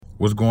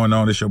What's going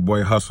on? It's your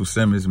boy Hustle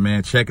Simmons,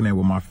 man. Checking in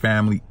with my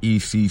family,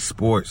 EC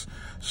Sports.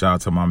 Shout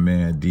out to my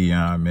man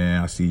Dion,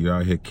 man. I see you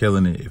out here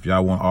killing it. If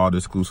y'all want all the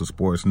exclusive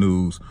sports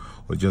news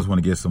or just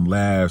want to get some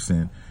laughs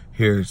and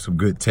hear some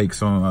good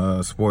takes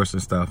on sports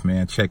and stuff,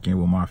 man, check in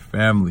with my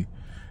family.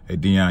 Hey,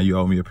 Dion, you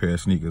owe me a pair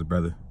of sneakers,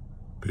 brother.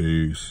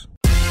 Peace.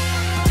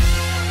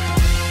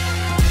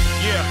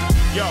 Yeah,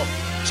 yo,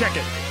 check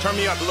it. Turn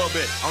me up a little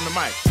bit on the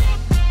mic.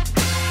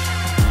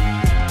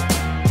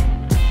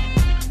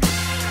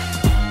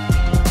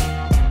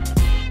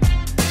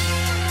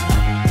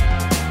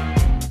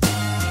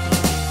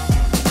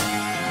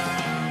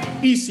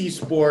 EC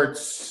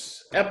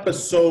Sports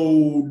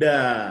episode,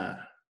 I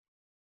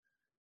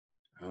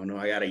don't know,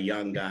 I got a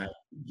young guy,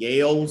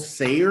 Gale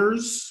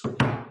Sayers.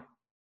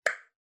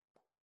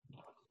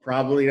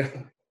 Probably,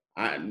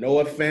 no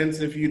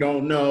offense if you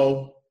don't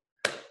know,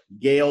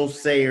 Gale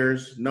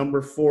Sayers,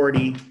 number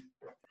 40,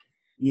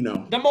 you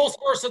know. The most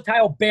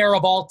versatile bear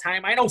of all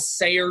time. I know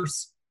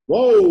Sayers.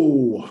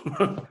 Whoa.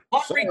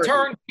 Punt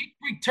return, kick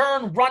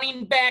return,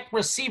 running back,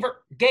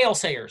 receiver, Gale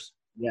Sayers.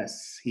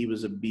 Yes, he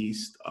was a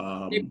beast.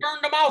 They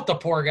burned him out, the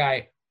poor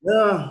guy.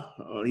 Yeah,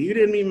 he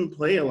didn't even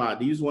play a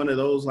lot. He was one of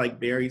those like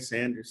Barry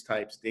Sanders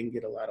types. Didn't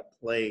get a lot of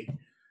play,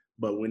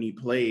 but when he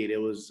played,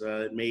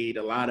 it made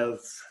a lot of.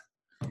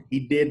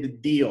 He did the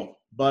deal.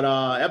 But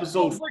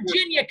episode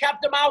Virginia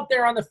kept him out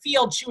there on the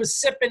field. She was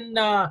sipping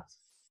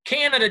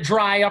Canada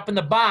Dry up in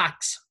the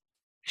box.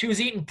 She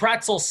was eating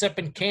pretzels,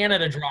 sipping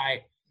Canada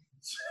Dry.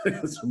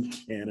 Some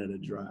Canada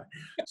Dry.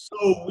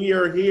 So we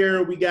are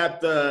here. We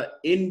got the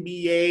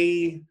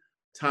NBA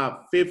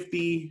top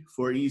 50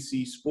 for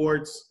EC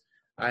Sports.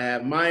 I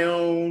have my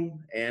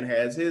own and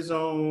has his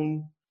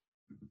own,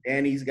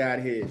 and he's got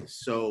his.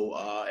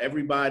 So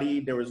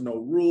everybody, there was no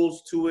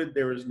rules to it.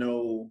 There was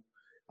no,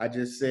 I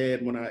just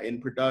said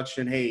in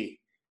production, hey,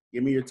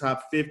 give me your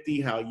top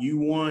 50 how you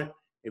want.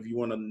 If you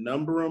want to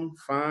number them,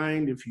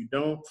 fine. If you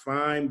don't,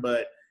 fine.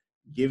 But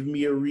give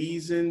me a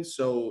reason.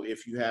 So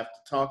if you have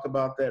to talk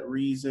about that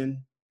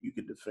reason, you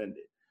could defend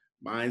it.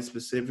 Mine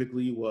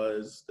specifically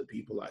was the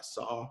people I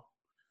saw.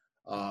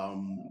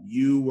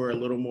 You were a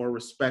little more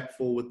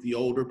respectful with the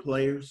older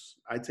players,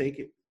 I take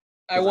it.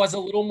 I was a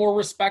little more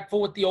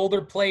respectful with the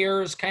older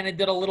players, kind of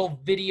did a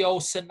little video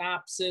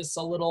synopsis,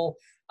 a little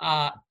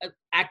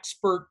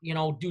expert,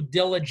 due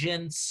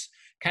diligence,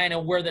 kind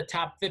of where the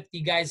top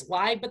 50 guys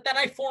lie. But then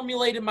I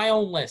formulated my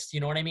own list,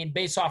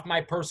 based off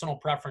my personal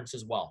preference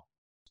as well.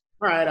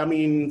 All right. I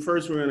mean,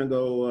 first we're going to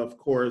go, of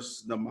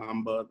course, the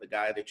Mamba, the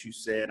guy that you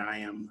said I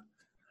am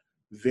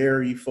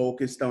very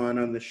focused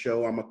on the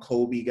show. I'm a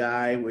Kobe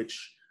guy,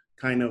 which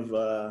kind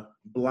of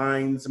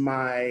blinds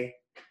my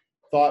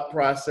thought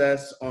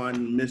process on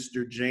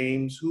Mr.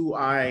 James, who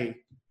I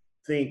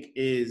think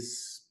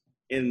is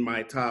in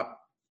my top.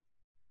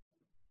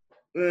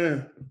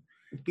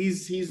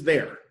 He's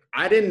there.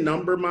 I didn't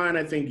number mine.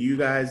 I think you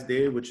guys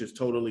did, which is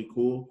totally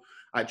cool.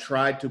 I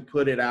tried to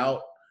put it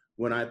out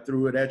when I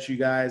threw it at you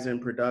guys in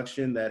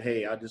production that,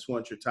 hey, I just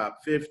want your top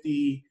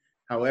 50,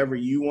 however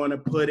you want to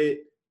put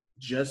it.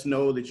 Just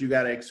know that you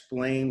got to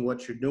explain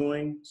what you're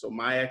doing. So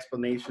my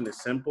explanation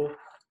is simple.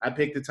 I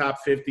picked the top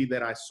 50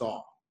 that I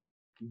saw,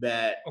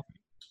 that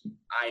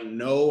I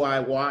know I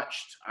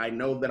watched. I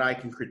know that I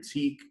can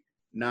critique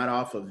not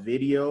off of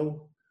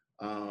video.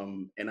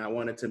 And I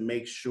wanted to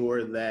make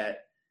sure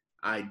that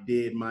I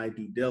did my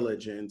due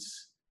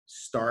diligence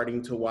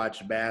starting to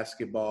watch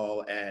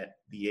basketball at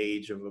the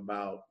age of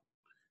about,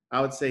 I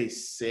would say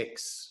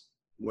 6,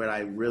 where I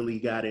really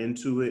got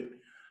into it.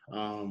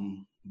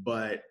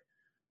 But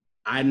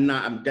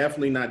I'm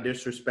definitely not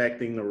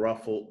disrespecting the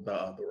Russells,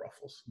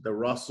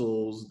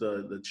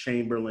 the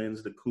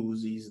Chamberlains, the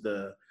Kuzis,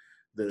 the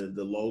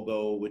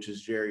logo, which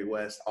is Jerry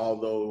West,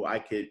 although I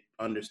could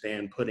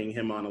understand putting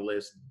him on a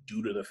list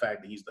due to the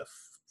fact that he's the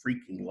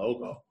freaking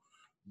logo.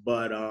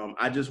 But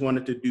I just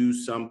wanted to do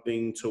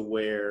something to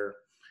where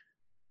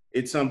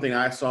it's something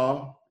I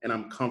saw and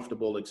I'm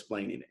comfortable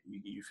explaining it.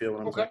 You feel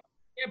what I'm saying?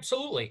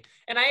 Absolutely.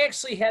 And I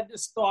actually had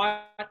this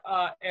thought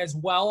as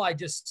well. I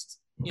just,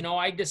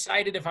 I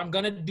decided if I'm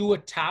going to do a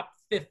top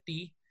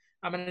 50,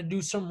 I'm going to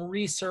do some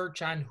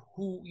research on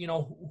who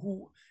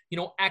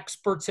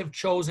experts have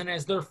chosen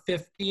as their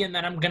 50. And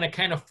then I'm going to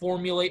kind of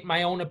formulate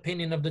my own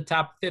opinion of the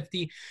top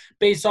 50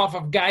 based off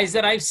of guys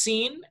that I've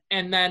seen.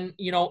 And then,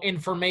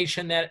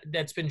 information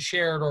that's been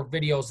shared or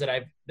videos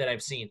that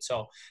I've seen.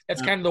 So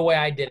that's kind of the way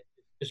I did it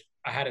just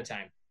ahead of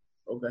time.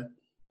 Okay.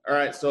 All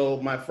right. So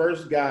my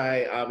first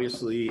guy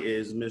obviously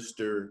is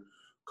Mr.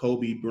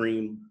 Kobe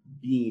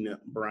Bean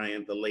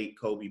Bryant, the late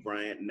Kobe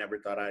Bryant. Never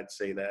thought I'd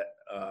say that.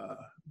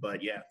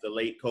 But yeah, the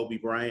late Kobe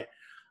Bryant.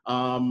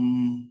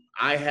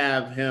 I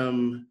have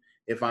him,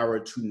 if I were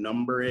to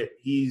number it,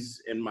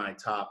 he's in my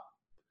top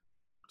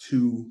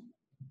 2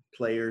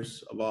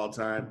 players of all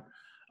time.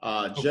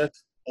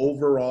 Just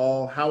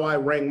overall, how I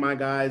rank my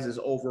guys is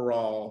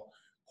overall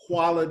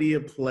quality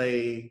of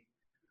play.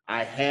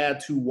 I had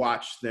to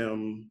watch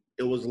them.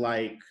 It was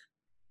like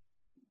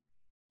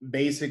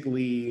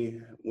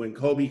basically, when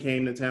Kobe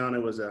came to town,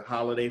 it was a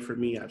holiday for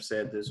me. I've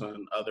said this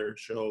on other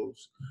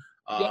shows.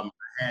 Yep.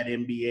 I had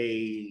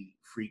NBA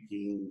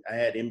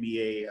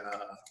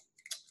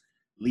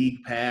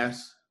League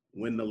Pass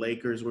when the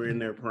Lakers were in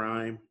their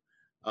prime.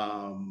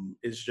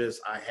 It's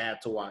just I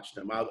had to watch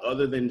them.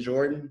 Other than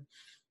Jordan,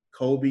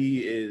 Kobe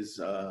is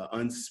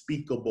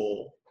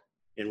unspeakable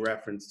in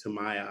reference to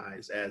my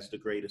eyes as the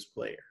greatest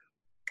player.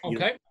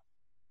 Okay.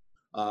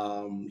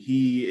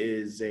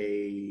 He's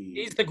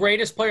the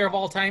greatest player of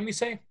all time, you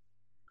say?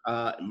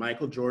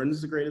 Michael Jordan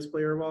is the greatest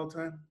player of all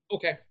time.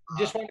 Okay.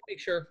 Just want to make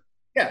sure.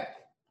 Yeah.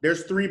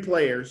 There's 3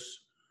 players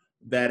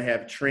that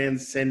have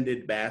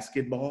transcended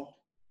basketball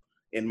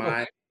in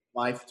my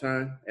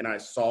lifetime, and I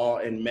saw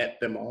and met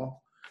them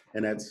all,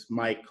 and that's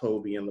Mike,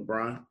 Kobe, and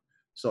LeBron.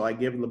 So I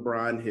give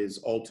LeBron his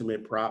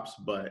ultimate props,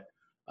 but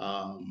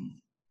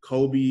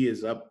Kobe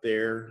is up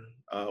there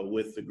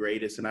with the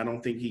greatest, and I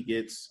don't think he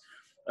gets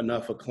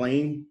enough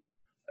acclaim,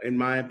 in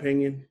my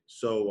opinion.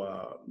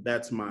 So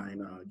that's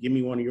mine. Give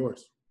me one of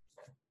yours.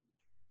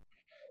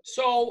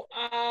 So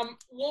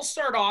we'll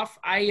start off.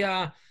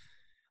 I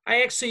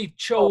actually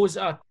chose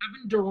Kevin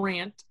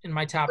Durant in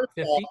my top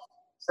 50.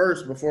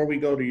 First, before we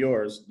go to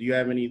yours, do you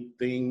have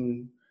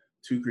anything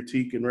to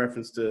critique in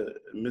reference to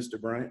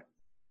Mr. Bryant?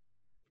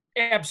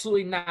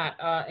 Absolutely not.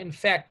 In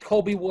fact,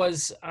 Kobe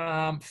was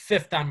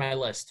 5th on my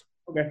list.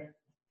 Okay.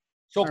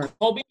 So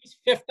Kobe was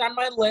 5th on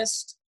my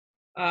list.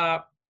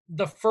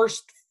 The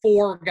first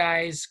 4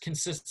 guys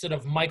consisted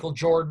of Michael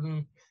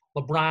Jordan,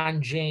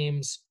 LeBron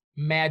James,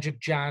 Magic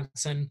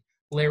Johnson,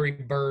 Larry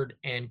Bird,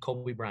 and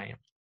Kobe Bryant.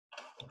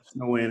 There's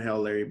no way in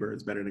hell Larry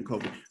Bird's better than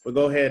Kobe. But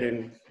go ahead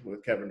and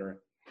with Kevin Durant.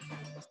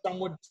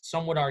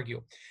 Some would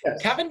argue.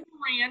 Yes. Kevin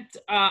Durant,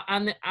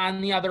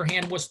 on the other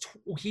hand, was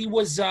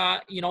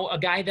a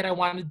guy that I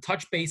wanted to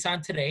touch base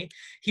on today.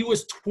 He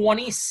was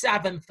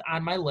 27th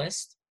on my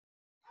list.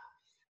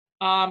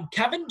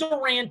 Kevin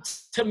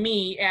Durant, to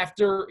me,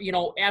 after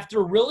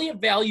really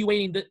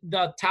evaluating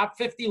the top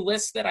 50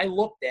 lists that I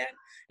looked at,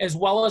 as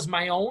well as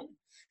my own,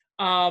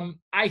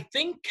 I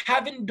think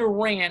Kevin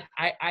Durant,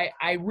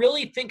 I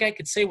really think I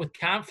could say with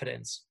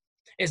confidence,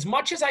 as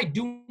much as I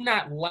do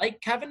not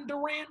like Kevin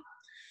Durant,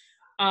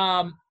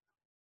 I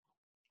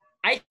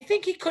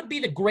think he could be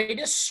the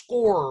greatest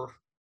scorer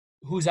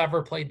who's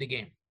ever played the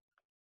game.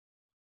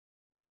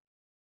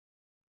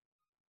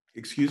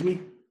 Excuse me?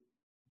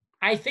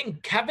 I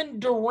think Kevin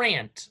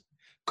Durant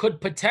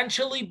could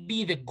potentially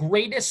be the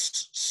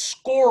greatest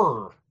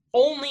scorer,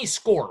 only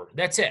scorer,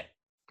 that's it,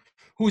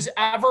 who's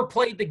ever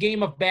played the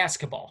game of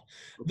basketball.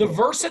 The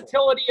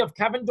versatility of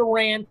Kevin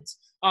Durant,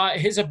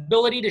 his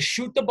ability to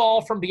shoot the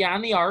ball from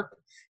beyond the arc,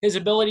 his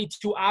ability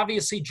to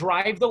obviously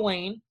drive the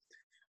lane,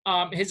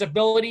 his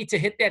ability to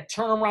hit that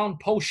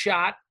turnaround post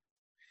shot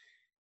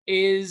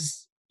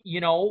is,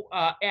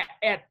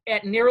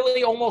 at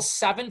nearly almost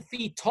 7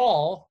 feet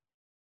tall,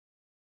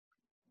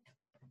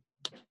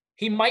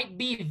 he might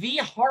be the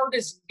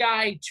hardest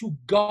guy to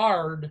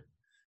guard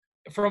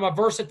from a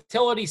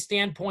versatility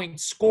standpoint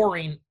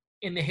scoring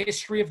in the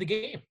history of the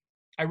game.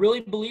 I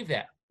really believe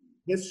that.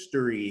 His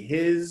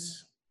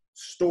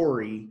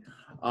story.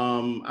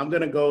 I'm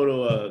going to go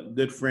to a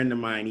good friend of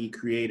mine. He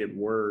created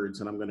words,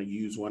 and I'm going to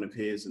use one of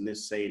his in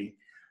this setting.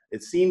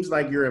 It seems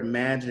like you're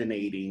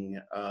imagining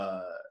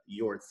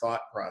your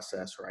thought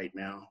process right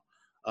now,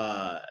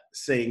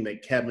 saying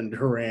that Kevin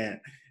Durant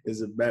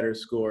is a better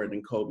scorer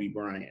than Kobe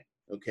Bryant.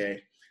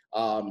 Okay.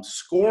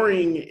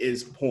 Scoring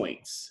is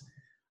points.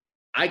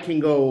 I can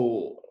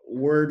go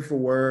word for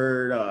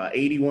word,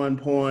 81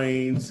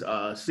 points,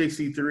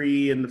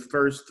 63 in the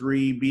first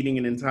 3, beating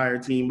an entire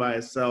team by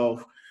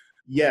itself.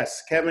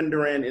 Yes, Kevin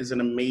Durant is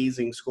an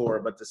amazing scorer,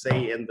 but to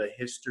say in the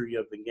history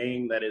of the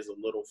game, that is a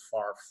little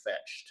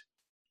far-fetched,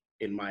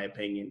 in my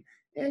opinion,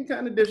 and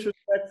kind of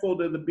disrespectful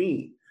to the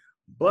Bean.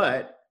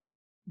 But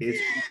it's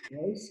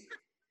because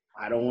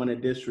I don't want to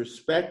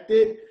disrespect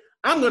it.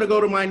 I'm going to go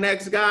to my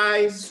next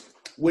guys,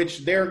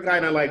 which they're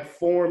kind of like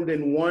formed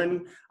in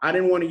one. I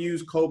didn't want to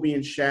use Kobe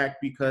and Shaq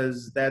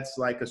because that's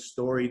like a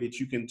story that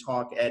you can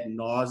talk ad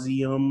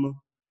nauseum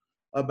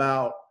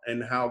about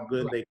and how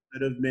good they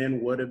could have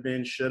been, would have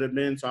been, should have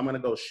been. So I'm going to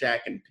go Shaq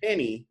and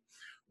Penny,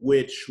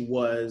 which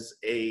was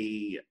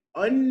a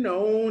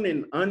unknown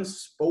and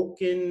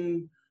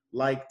unspoken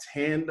like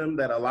tandem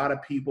that a lot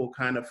of people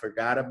kind of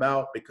forgot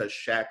about because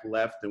Shaq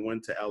left and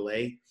went to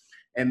LA.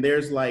 And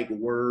there's like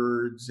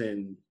words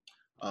and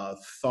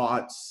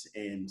thoughts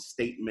and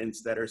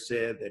statements that are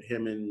said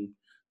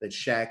that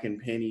Shaq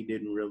and Penny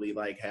didn't really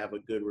like have a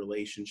good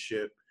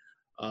relationship.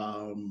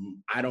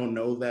 I don't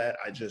know that.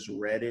 I just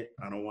read it.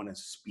 I don't want to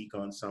speak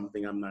on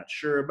something I'm not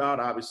sure about.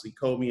 Obviously,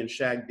 Kobe and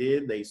Shaq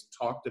did. They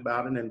talked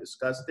about it and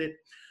discussed it.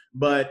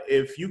 But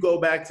if you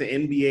go back to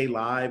NBA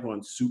Live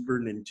on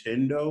Super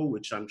Nintendo,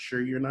 which I'm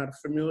sure you're not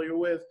familiar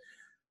with,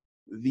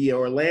 the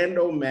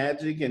Orlando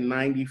Magic in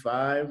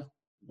 '95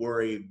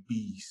 were a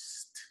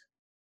beast.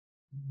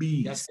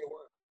 Yes, they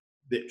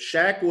were.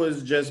 Shaq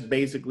was just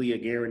basically a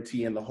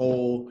guarantee in the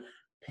whole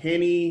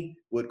Penny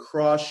would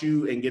cross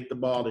you and get the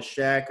ball to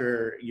Shaq,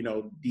 or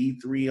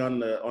D3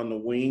 on the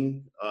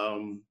wing.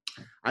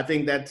 I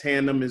think that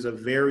tandem is a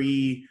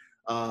very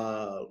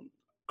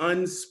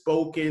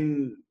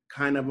unspoken,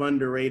 kind of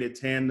underrated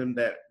tandem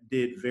that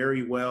did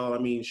very well. I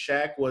mean,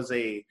 Shaq was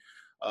a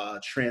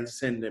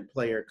transcendent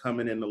player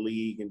coming in the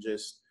league, and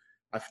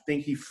I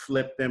think he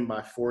flipped them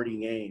by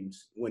 40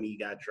 games when he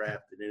got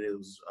drafted, and it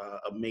was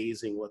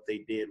amazing what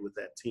they did with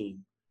that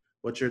team.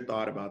 What's your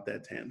thought about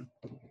that tandem?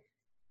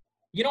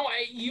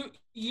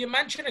 You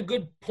mentioned a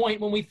good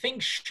point. When we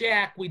think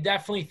Shaq, we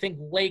definitely think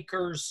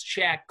Lakers,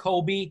 Shaq,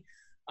 Kobe.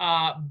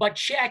 But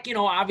Shaq,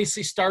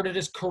 obviously started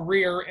his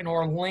career in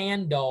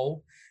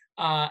Orlando,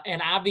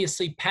 and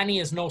obviously Penny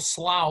is no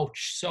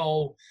slouch.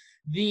 So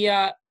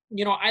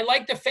I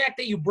like the fact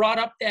that you brought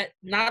up that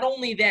not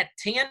only that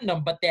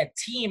tandem, but that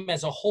team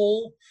as a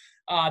whole.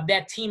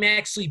 That team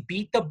actually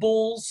beat the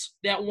Bulls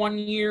that one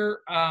year.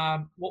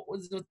 That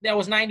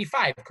was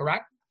 95,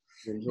 correct?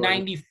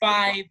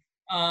 95.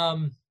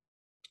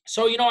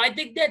 So I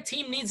think that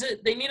team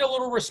they need a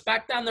little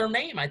respect on their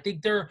name. I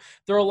think they're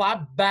a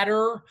lot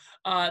better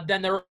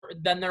than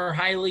they're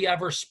highly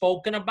ever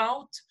spoken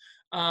about.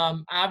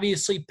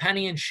 Obviously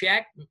Penny and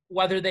Shaq,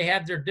 whether they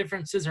have their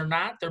differences or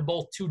not, they're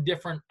both two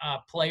different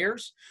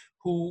players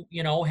who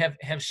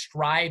have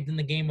strived in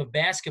the game of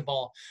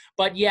basketball.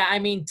 But yeah, I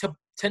mean,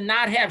 to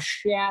not have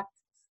Shaq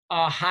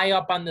high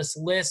up on this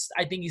list,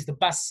 I think he's the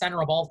best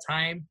center of all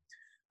time.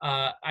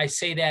 I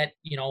say that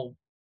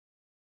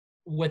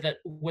with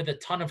a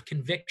ton of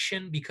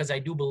conviction, because I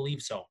do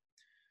believe so.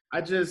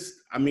 Just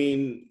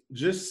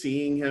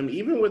seeing him,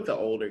 even with the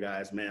older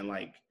guys, man,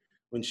 like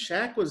when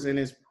Shaq was in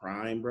his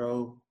prime,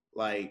 bro,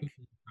 like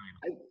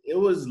it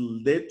was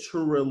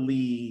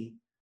literally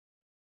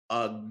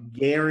a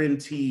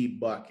guaranteed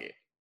bucket.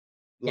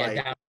 Like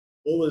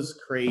it was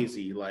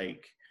crazy.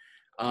 Like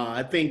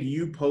I think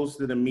you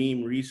posted a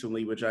meme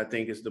recently, which I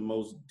think is the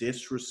most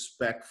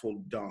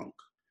disrespectful dunk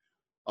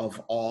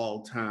of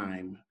all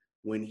time,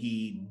 when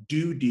he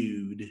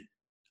doo-dooed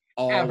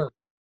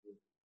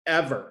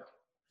ever.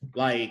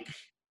 Like,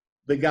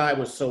 the guy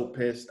was so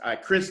pissed.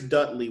 Chris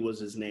Dudley was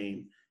his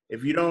name.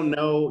 If you don't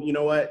know, you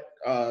know what,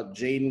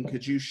 Jaden,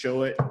 could you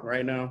show it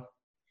right now?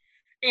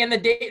 And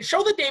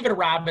show the David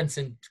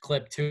Robinson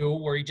clip too,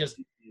 where he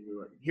just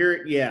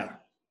here. Yeah,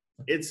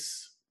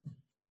 it's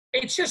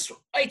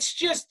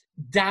just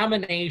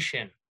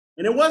domination.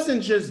 And it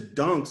wasn't just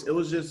dunks. It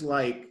was just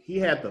like he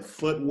had the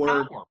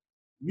footwork. Power.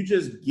 You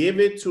just give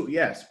it to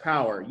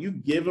power. You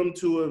give it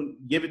to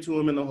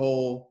him in the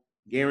hole,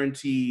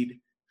 guaranteed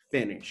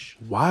finish.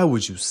 Why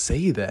would you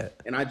say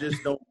that? And I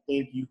just don't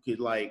think you could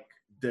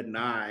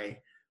deny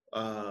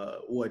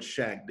what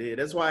Shaq did.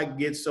 That's why I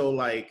get so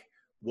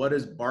what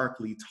is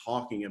Barkley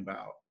talking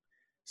about,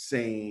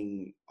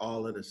 saying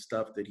all of the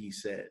stuff that he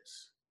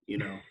says?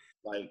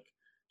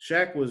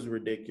 Shaq was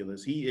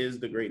ridiculous. He is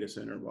the greatest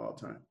center of all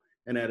time,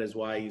 and that is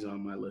why he's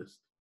on my list.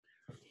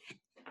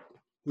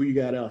 Who you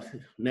got else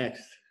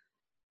next?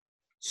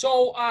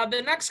 So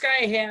the next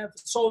guy I have,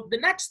 the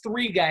next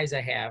three guys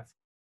I have,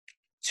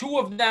 two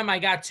of them I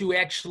got to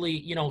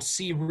actually,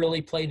 see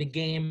really play the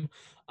game.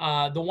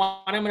 The one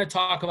I'm going to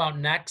talk about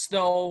next,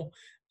 though,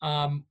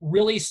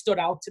 really stood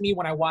out to me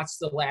when I watched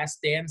the Last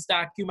Dance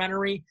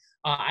documentary.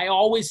 I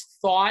always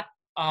thought,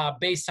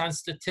 based on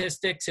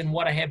statistics and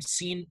what I have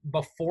seen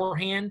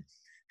beforehand,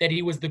 that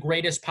he was the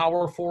greatest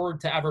power forward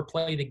to ever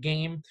play the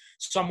game.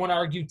 Some would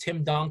argue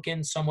Tim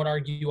Duncan, some would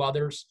argue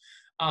others.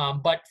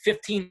 But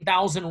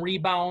 15,000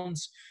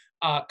 rebounds.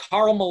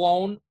 Karl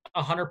Malone,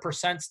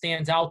 100%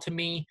 stands out to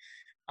me.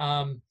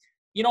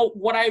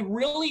 What I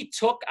really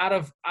took out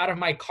of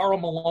my Karl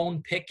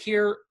Malone pick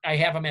here, I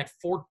have him at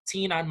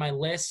 14 on my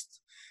list.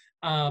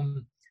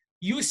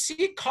 You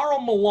see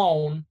Karl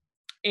Malone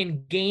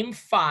in Game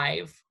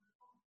 5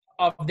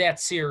 of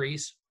that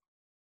series.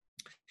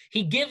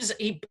 He gives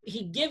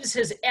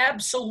his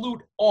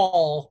absolute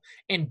all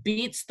and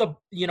beats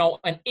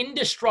an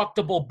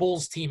indestructible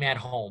Bulls team at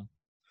home.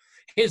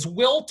 His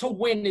will to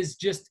win is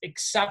just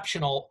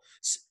exceptional.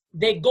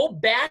 They go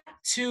back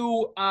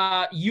to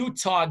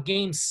Utah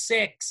Game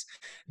 6,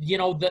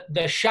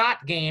 the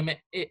shot game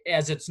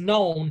as it's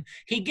known.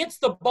 He gets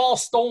the ball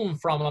stolen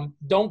from him.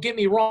 Don't get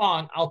me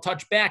wrong, I'll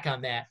touch back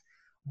on that.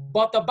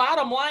 But the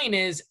bottom line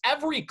is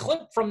every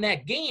clip from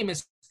that game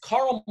is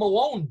Karl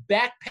Malone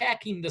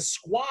backpacking the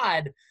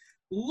squad,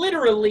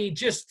 literally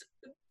just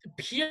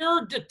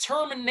pure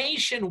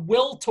determination,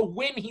 will to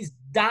win. He's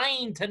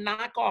dying to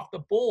knock off the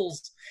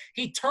Bulls.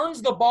 He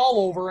turns the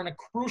ball over in a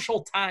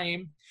crucial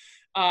time.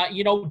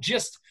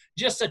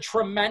 Just a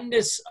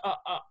tremendous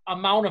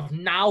amount of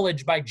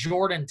knowledge by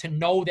Jordan to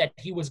know that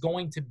he was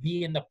going to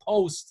be in the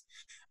post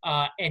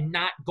and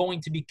not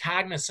going to be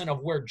cognizant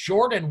of where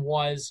Jordan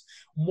was,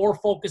 more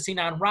focusing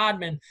on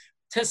Rodman.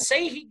 To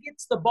say he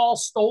gets the ball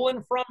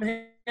stolen from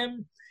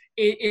him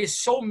is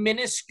so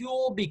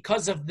minuscule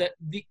because of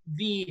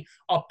the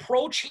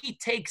approach he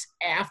takes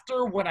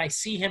after when I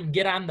see him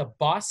get on the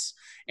bus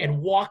and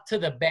walk to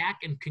the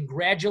back and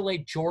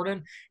congratulate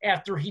Jordan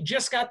after he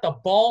just got the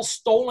ball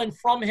stolen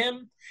from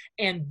him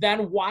and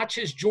then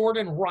watches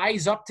Jordan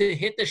rise up to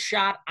hit the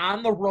shot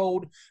on the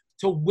road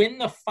to win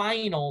the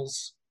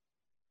finals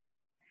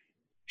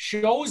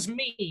shows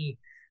me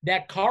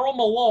that Karl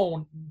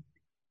Malone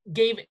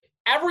gave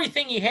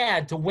everything he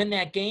had to win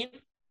that game.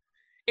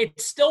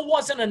 It still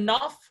wasn't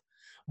enough,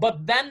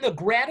 but then the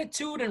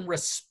gratitude and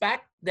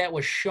respect that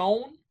was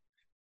shown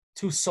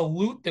to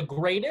salute the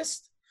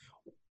greatest,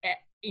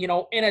 you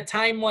know, in a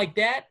time like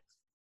that,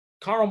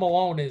 Karl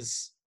Malone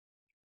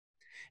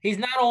he's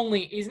not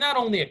only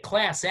a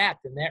class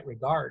act in that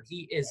regard,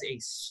 he is a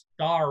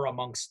star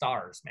among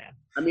stars, man.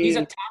 I mean, he's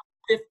a top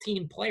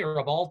 15 player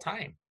of all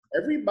time.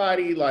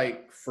 Everybody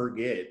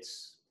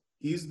forgets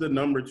he's the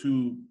number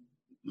 2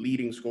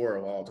 leading scorer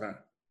of all time.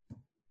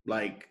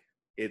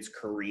 It's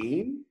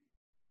Kareem,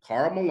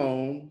 Karl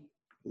Malone,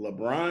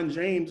 LeBron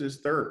James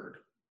is 3rd,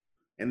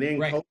 and then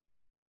right.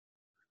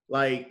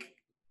 Kobe.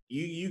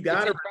 You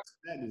gotta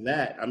respect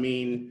that. I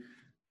mean,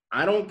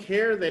 I don't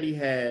care that he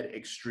had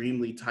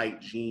extremely tight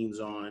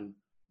jeans on,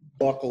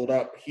 buckled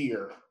up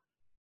here,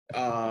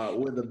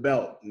 with a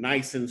belt,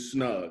 nice and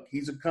snug.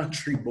 He's a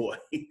country boy,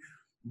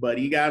 but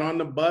he got on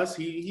the bus.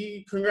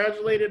 He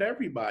congratulated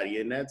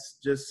everybody, and that's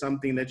just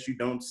something that you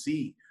don't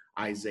see,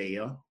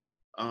 Isaiah.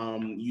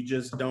 You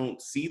just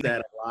don't see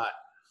that a lot.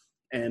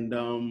 And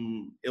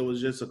it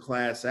was just a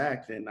class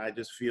act. And I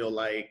just feel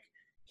like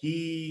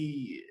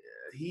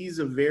he's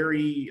a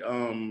very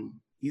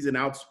he's an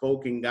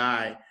outspoken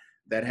guy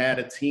that had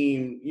a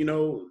team, you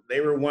know,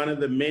 they were one of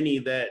the many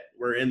that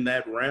were in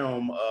that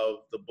realm of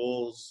the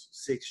Bulls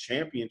 6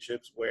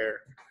 championships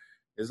where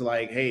it's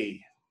like, hey,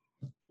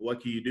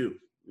 what can you do?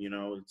 You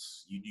know,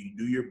 it's you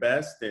do your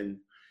best and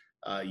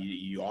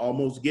you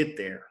almost get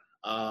there.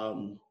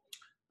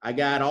 I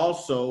got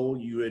also,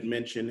 you had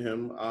mentioned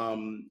him,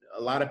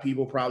 a lot of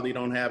people probably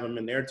don't have him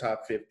in their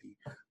top 50,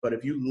 but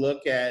if you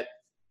look at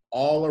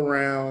all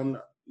around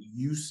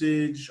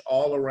usage,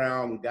 all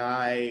around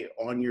guy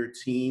on your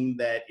team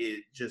that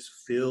it just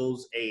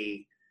feels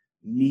a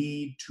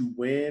need to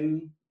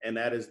win, and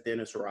that is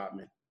Dennis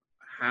Rodman.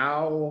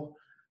 How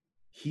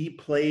he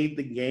played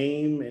the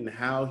game and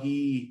how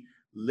he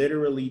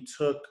literally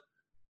took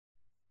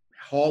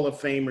Hall of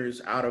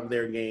Famers out of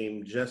their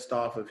game just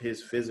off of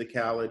his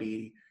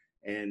physicality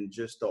and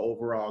just the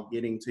overall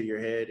getting to your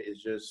head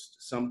is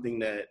just something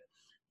that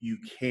you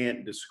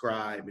can't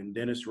describe. And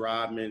Dennis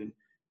Rodman,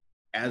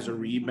 as a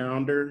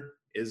rebounder,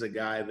 is a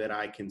guy that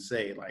I can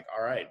say,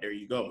 all right, there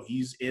you go.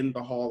 He's in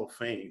the Hall of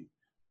Fame,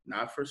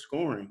 not for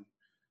scoring,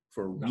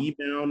 for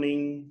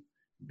rebounding,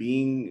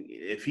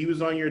 if he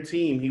was on your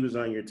team, he was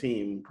on your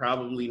team.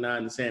 Probably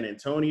not in San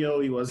Antonio.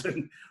 He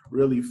wasn't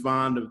really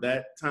fond of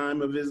that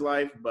time of his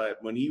life. But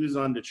when he was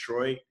on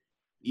Detroit,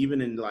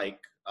 even in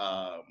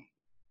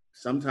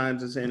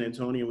sometimes in San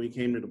Antonio, when he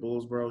came to the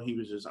Bulls, bro, he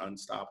was just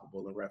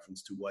unstoppable in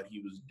reference to what he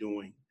was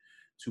doing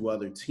to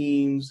other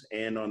teams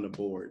and on the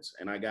boards.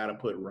 And I got to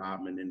put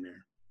Rodman in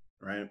there,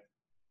 right?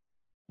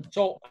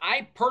 So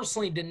I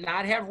personally did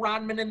not have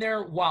Rodman in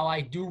there. While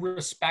I do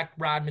respect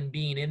Rodman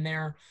being in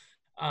there,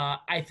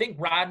 I think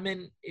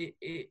Rodman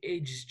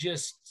is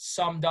just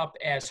summed up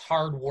as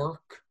hard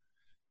work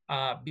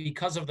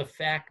because of the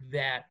fact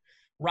that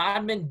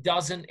Rodman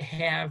doesn't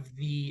have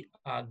the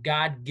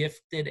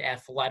God-gifted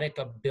athletic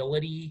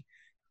ability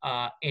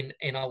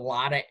in a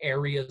lot of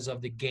areas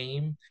of the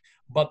game,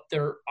 but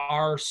there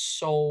are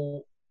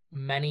so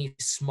many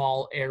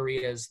small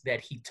areas that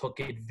he took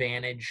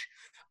advantage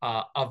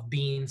of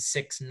being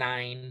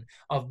 6'9",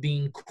 of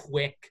being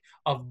quick,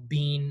 of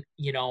being,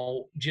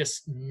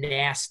 just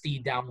nasty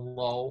down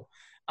low.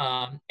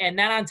 And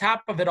then on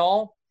top of it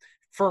all,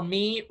 for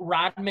me,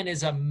 Rodman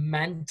is a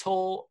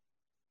mental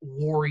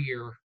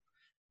warrior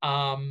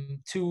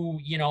to,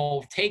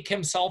 take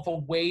himself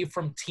away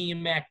from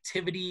team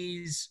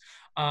activities,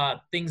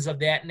 things of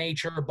that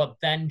nature, but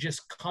then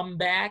just come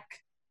back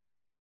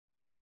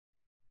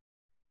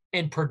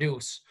and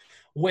produce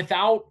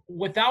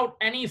without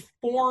any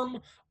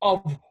form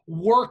of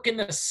work in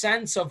the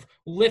sense of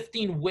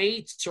lifting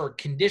weights or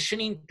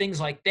conditioning, things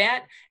like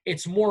that.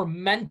 It's more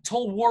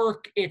mental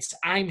work. It's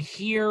I'm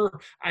here.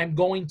 I'm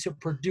going to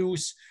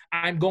produce.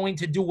 I'm going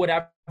to do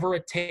whatever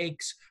it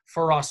takes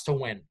for us to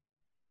win.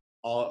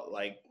 All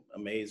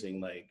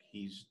amazing.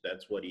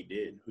 That's what he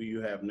did. Who you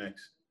have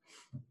next?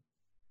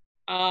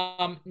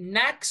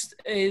 Next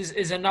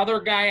is another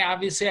guy.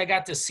 Obviously, I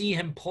got to see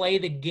him play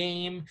the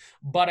game,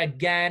 but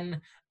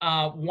again,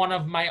 one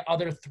of my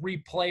other 3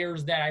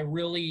 players that I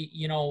really,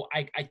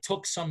 I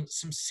took some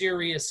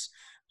serious,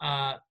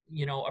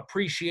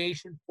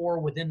 appreciation for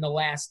within the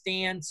Last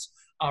Dance.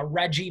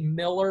 Reggie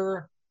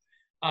Miller.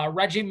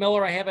 Reggie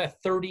Miller, I have a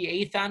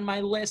 38th on my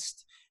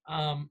list.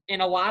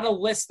 In a lot of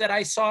lists that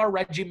I saw,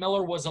 Reggie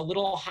Miller was a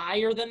little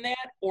higher than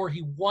that, or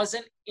he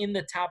wasn't in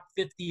the top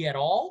 50 at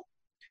all.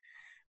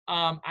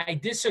 I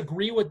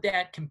disagree with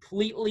that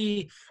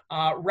completely.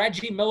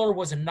 Reggie Miller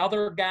was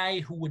another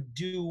guy who would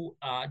do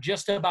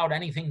just about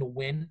anything to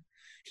win.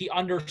 He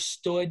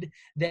understood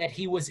that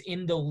he was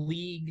in the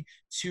league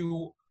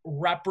to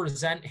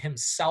represent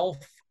himself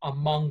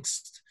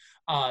amongst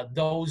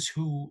those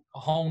who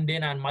honed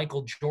in on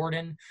Michael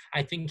Jordan.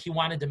 I think he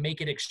wanted to make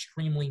it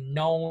extremely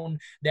known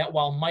that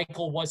while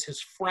Michael was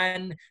his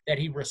friend, that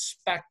he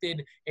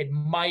respected,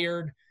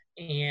 admired,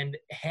 and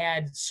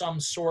had some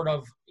sort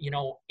of,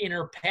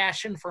 inner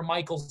passion for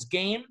Michael's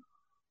game,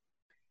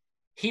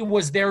 he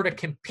was there to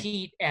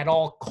compete at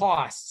all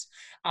costs.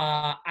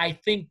 I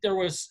think there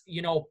was,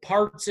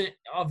 parts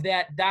of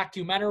that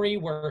documentary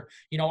where,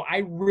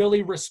 I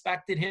really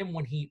respected him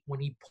when he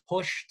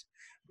pushed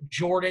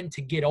Jordan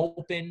to get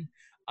open.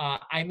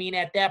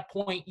 At that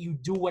point, you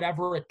do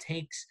whatever it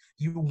takes.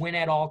 You win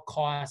at all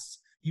costs.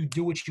 You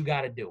do what you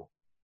got to do.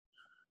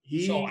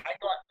 So I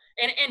thought,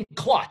 and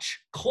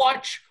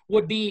Clutch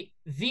would be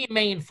the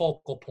main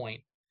focal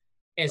point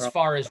as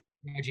far as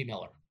Reggie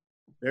Miller.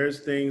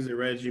 There's things that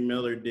Reggie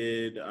Miller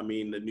did.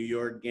 The New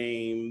York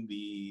game,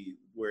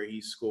 where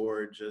he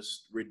scored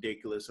just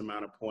ridiculous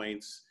amount of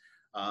points,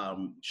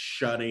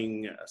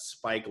 shutting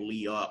Spike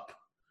Lee up,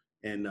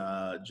 and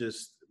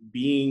just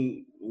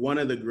being one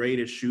of the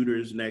greatest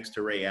shooters next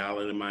to Ray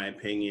Allen, in my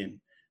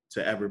opinion,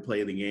 to ever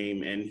play the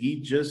game. And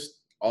he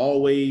just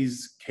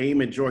always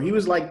came at Jordan. He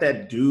was like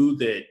that dude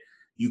that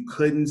you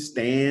couldn't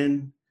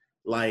stand.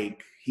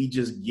 Like, he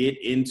just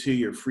get into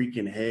your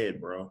freaking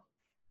head, bro.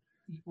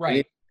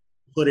 Right.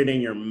 Put it in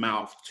your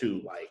mouth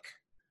too, like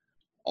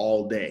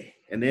all day.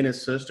 And then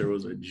his sister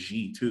was a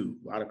G too.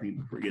 A lot of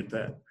people forget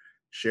that.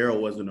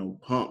 Cheryl wasn't no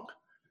punk.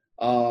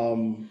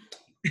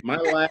 My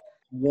last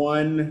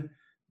one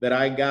that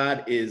I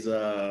got is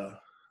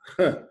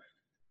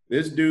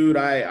this dude.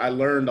 I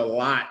learned a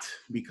lot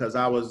because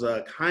I was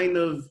kind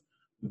of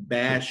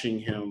bashing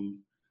him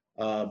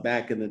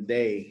back in the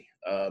day.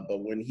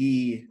 But when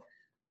he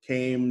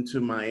came to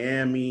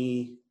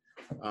Miami,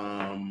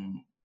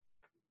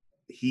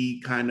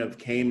 he kind of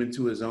came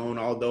into his own,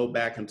 although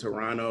back in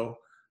Toronto,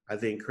 I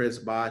think Chris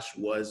Bosh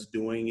was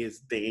doing his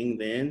thing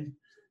then.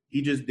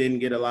 He just didn't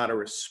get a lot of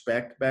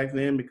respect back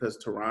then because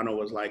Toronto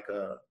was like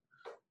a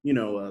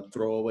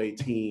throwaway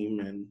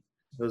team, and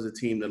it was a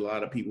team that a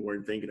lot of people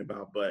weren't thinking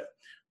about. But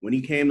when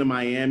he came to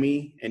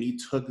Miami and he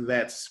took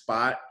that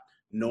spot,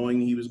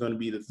 knowing he was going to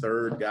be the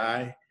third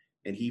guy,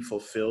 and he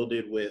fulfilled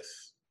it with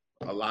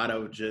a lot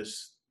of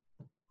just,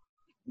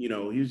 he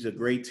was a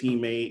great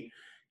teammate.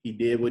 He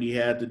did what he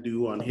had to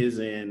do on his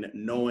end,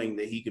 knowing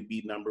that he could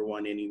be number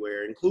one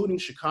anywhere, including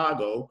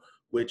Chicago,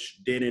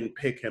 which didn't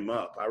pick him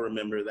up. I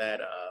remember that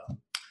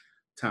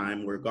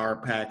time where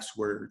Garpax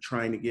were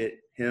trying to get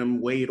him,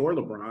 Wade or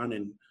LeBron,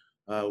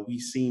 and we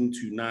seemed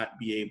to not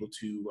be able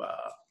to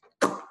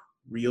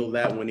reel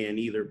that one in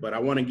either. But I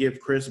want to give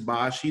Chris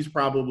Bosh. He's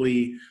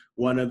probably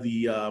one of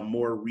the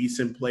more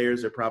recent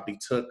players that probably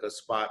took a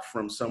spot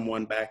from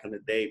someone back in the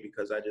day,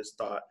 because I just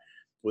thought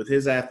with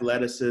his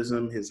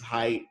athleticism, his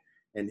height,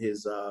 and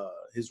his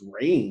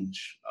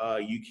range,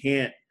 you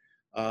can't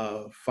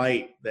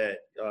fight that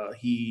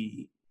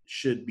he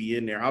should be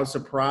in there. I was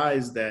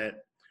surprised that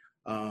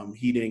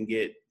he didn't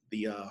get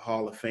the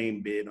Hall of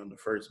Fame bid on the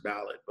first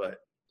ballot, but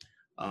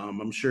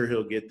I'm sure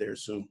he'll get there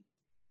soon.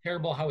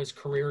 Terrible how his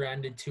career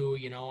ended too.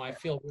 I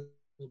feel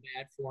really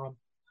bad for him.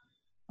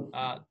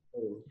 I'm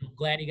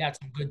glad he got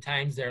some good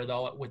times there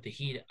though with the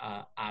Heat,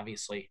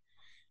 obviously.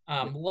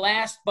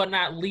 Last but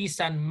not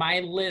least on my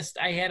list,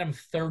 I had him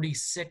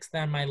 36th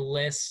on my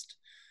list.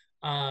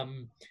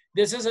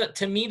 This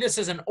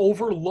is an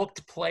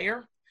overlooked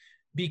player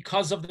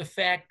because of the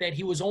fact that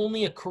he was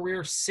only a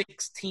career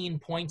 16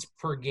 points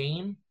per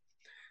game.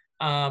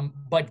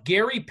 But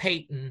Gary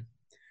Payton,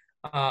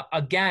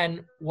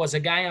 again, was a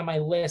guy on my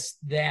list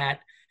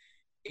that,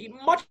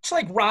 much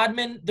like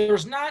Rodman,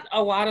 there's not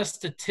a lot of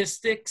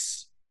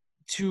statistics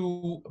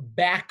to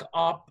back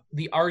up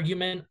the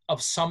argument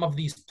of some of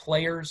these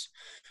players.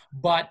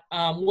 But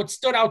what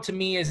stood out to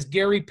me is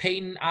Gary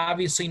Payton,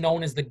 obviously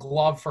known as the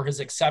Glove for his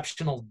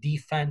exceptional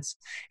defense.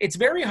 It's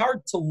very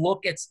hard to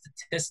look at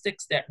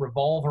statistics that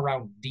revolve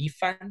around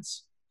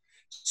defense.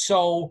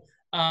 So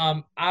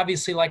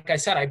obviously, like I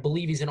said, I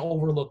believe he's an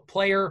overlooked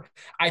player.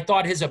 I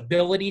thought his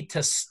ability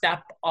to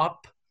step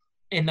up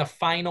in the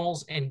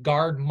finals and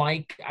guard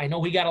Mike, I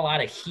know he got a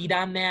lot of heat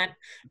on that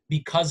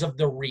because of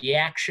the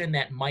reaction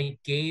that Mike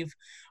gave.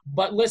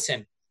 But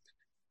listen,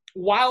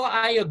 while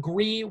I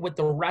agree with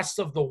the rest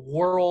of the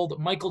world,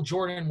 Michael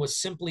Jordan was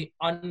simply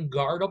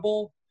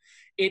unguardable.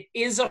 It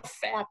is a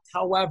fact,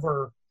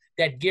 however,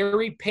 that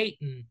Gary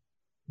Payton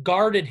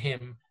guarded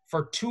him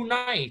for 2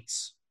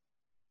 nights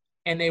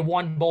and they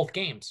won both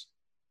games.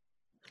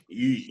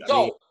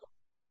 So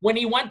when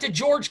he went to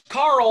George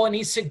Karl and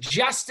he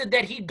suggested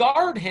that he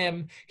guard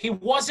him, he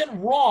wasn't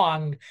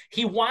wrong.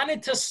 He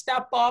wanted to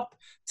step up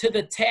to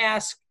the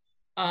task.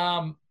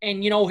 And,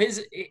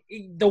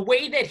 the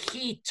way that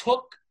he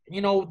took,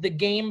 the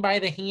game by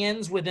the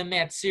hands within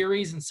that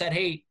series and said,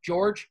 hey,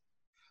 George,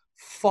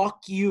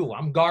 fuck you.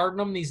 I'm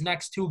guarding him these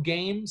next 2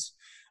 games.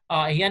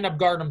 He ended up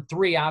guarding him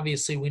 3.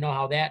 Obviously, we know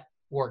how that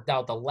worked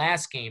out the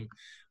last game.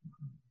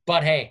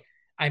 But, hey,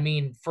 I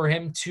mean, for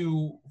him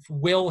to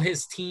will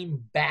his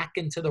team back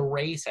into the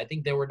race, I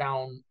think they were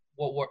down –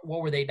 what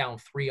were they down,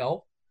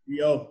 3-0?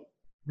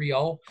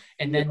 3-0,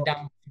 and then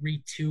down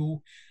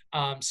 3-2.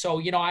 So,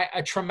 you know,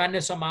 a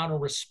tremendous amount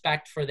of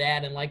respect for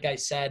that. And like I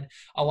said,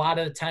 a lot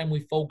of the time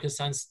we focus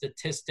on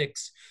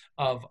statistics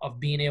of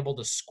being able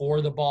to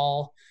score the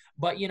ball.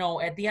 But, you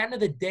know, at the end of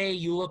the day,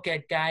 you look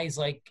at guys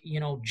like, you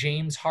know,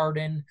 James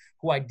Harden,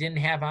 who I didn't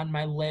have on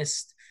my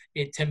list.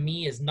 It, to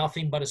me, is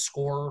nothing but a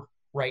scorer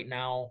right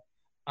now.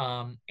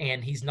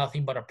 And he's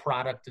nothing but a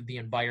product of the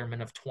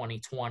environment of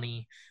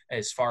 2020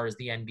 as far as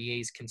the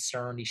NBA is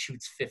concerned. He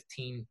shoots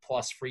 15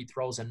 plus free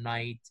throws a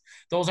night.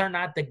 Those are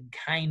not the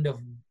kind of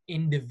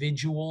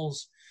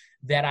individuals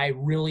that I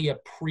really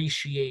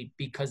appreciate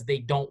because they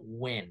don't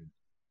win.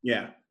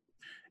 Yeah.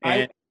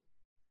 And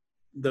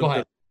go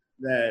ahead.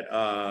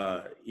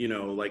 You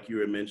know, like you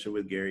were mentioned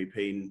with Gary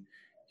Payton,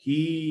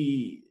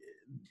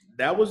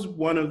 that was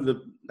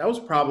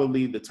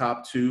probably the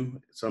top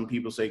 2. Some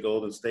people say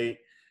Golden State.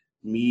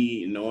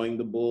 Me knowing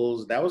the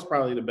Bulls, that was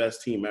probably the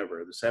best team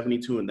ever. The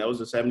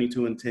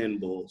 72-10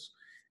 Bulls,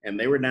 and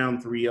they were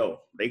down 3-0.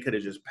 They could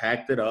have just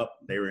packed it up.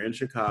 They were in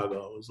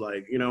Chicago. It was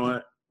like, you know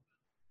what?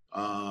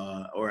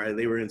 Or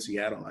they were in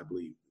Seattle, I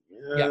believe.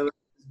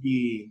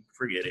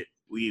 Forget it.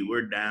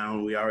 We're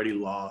down. We already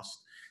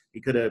lost. He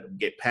could have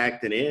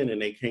packed it in,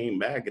 and they came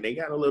back, and they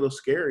got a little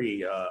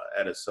scary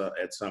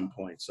at some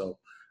point. So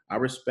I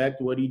respect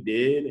what he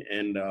did,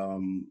 and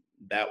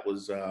that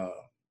was a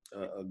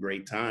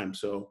great time.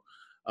 So.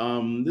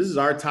 This is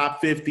our top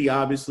 50,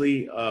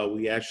 obviously.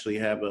 We actually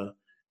have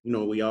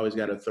we always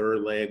got a third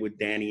leg with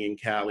Danny and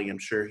Cali. I'm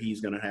sure he's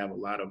going to have a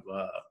lot of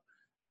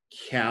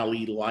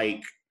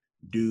Cali-like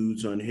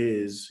dudes on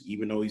his,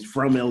 even though he's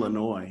from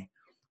Illinois.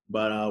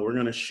 But we're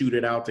going to shoot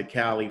it out to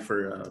Cali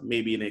for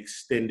maybe an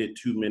extended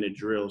 2-minute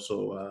drill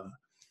so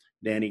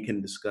Danny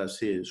can discuss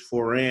his.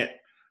 For Ant,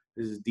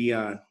 this is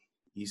Dion,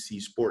 EC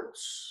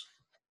Sports.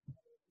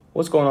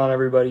 What's going on,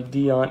 everybody?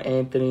 Dion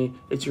Anthony.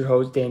 It's your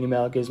host, Danny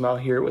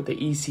Malakismal, here with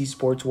the EC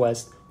Sports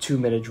West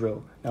 2-minute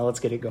drill. Now let's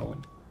get it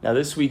going. Now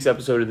this week's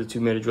episode of the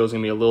 2-minute drill is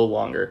going to be a little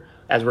longer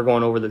as we're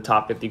going over the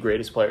top 50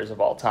 greatest players of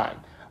all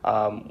time.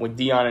 With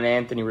Dion and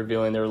Anthony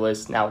revealing their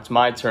list, now it's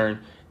my turn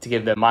to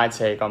give them my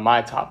take on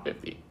my top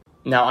 50.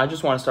 Now I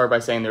just want to start by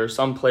saying there are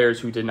some players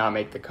who did not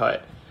make the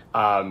cut.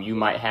 You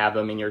might have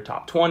them in your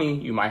top 20,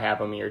 you might have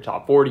them in your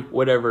top 40,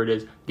 whatever it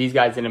is. These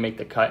guys didn't make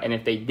the cut, and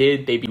if they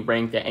did, they'd be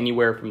ranked at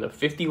anywhere from the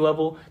 50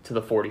 level to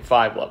the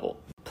 45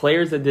 level.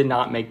 Players that did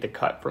not make the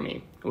cut for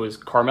me, it was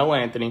Carmelo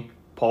Anthony,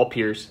 Paul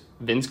Pierce,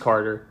 Vince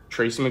Carter,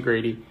 Tracy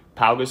McGrady,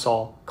 Pau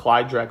Gasol,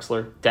 Clyde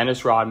Drexler,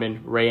 Dennis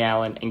Rodman, Ray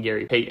Allen, and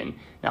Gary Payton.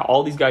 Now,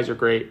 all these guys are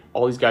great.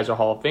 All these guys are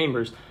Hall of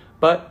Famers,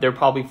 but they're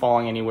probably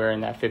falling anywhere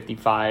in that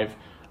 55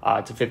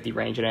 to 50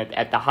 range. And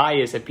at the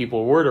highest, if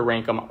people were to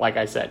rank them, like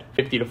I said,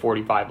 50 to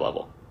 45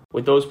 level.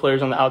 With those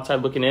players on the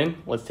outside looking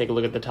in, let's take a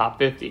look at the top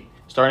 50.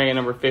 Starting at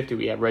number 50,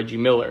 we have Reggie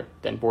Miller,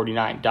 then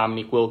 49,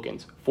 Dominique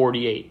Wilkins,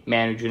 48,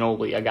 Manu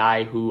Ginobili, a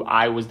guy who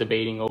I was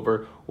debating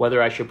over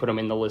whether I should put him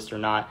in the list or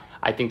not.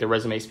 I think the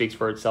resume speaks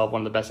for itself,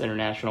 one of the best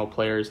international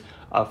players,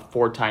 a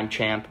 4-time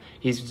champ.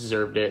 He's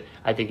deserved it.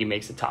 I think he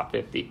makes the top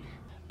 50.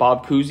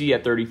 Bob Cousy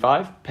at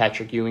 35,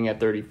 Patrick Ewing at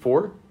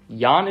 34,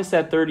 Giannis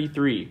at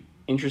 33.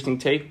 Interesting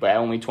take, but at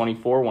only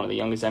 24, one of the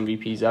youngest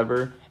MVPs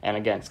ever. And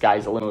again,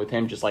 sky's the limit with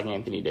him, just like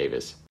Anthony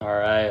Davis. All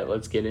right,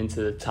 let's get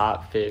into the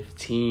top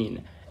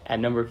 15. At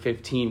number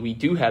 15, we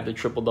do have the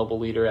triple-double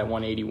leader at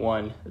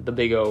 181, the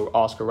big O,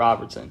 Oscar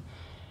Robertson.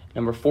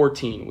 Number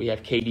 14, we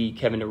have KD,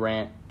 Kevin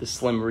Durant, the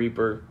Slim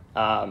Reaper.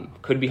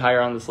 Could be higher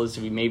on this list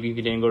if he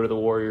didn't go to the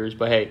Warriors,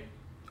 but hey,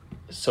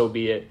 so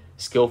be it.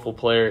 Skillful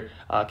player,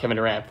 Kevin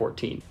Durant at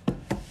 14.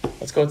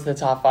 Let's go to the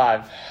top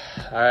 5.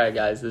 All right,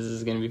 guys, this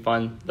is going to be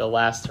fun. The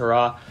last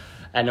hurrah.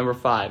 At number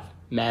 5,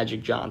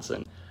 Magic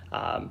Johnson.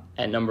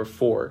 At number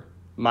 4,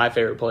 my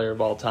favorite player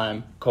of all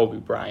time, Kobe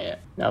Bryant.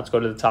 Now let's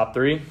go to the top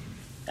 3.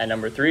 At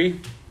number 3,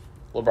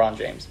 LeBron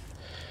James.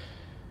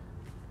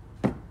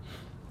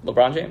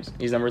 LeBron James,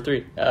 he's number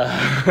 3.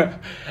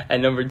 At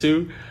number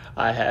 2,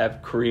 I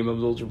have Kareem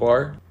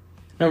Abdul-Jabbar.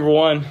 Number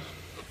 1,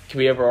 can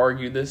we ever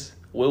argue this?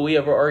 Will we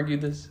ever argue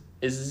this?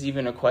 Is this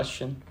even a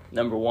question?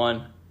 Number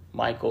 1,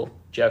 Michael,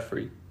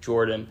 Jeffrey,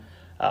 Jordan,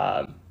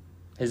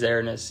 his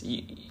airness.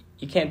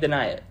 You can't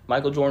deny it.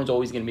 Michael Jordan's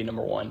always going to be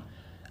number 1.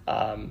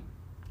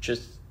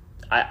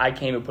 I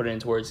can't even put it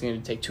into words. It's going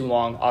to take too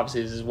long.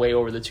 Obviously, this is way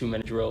over the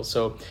 2-minute drill.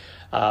 So,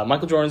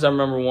 Michael Jordan's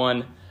number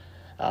 1.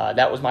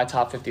 That was my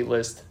top 50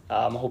 list.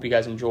 I hope you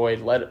guys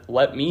enjoyed.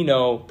 Let me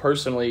know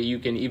personally. You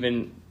can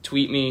even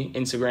tweet me,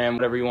 Instagram,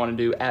 whatever you want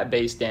to do, at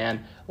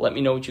BaseDan. Let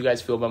me know what you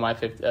guys feel about my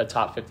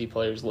top 50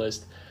 players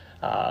list.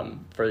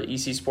 For the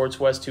EC Sports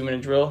West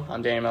 2-minute drill,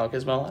 I'm Danny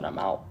Malakismal, and I'm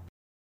out.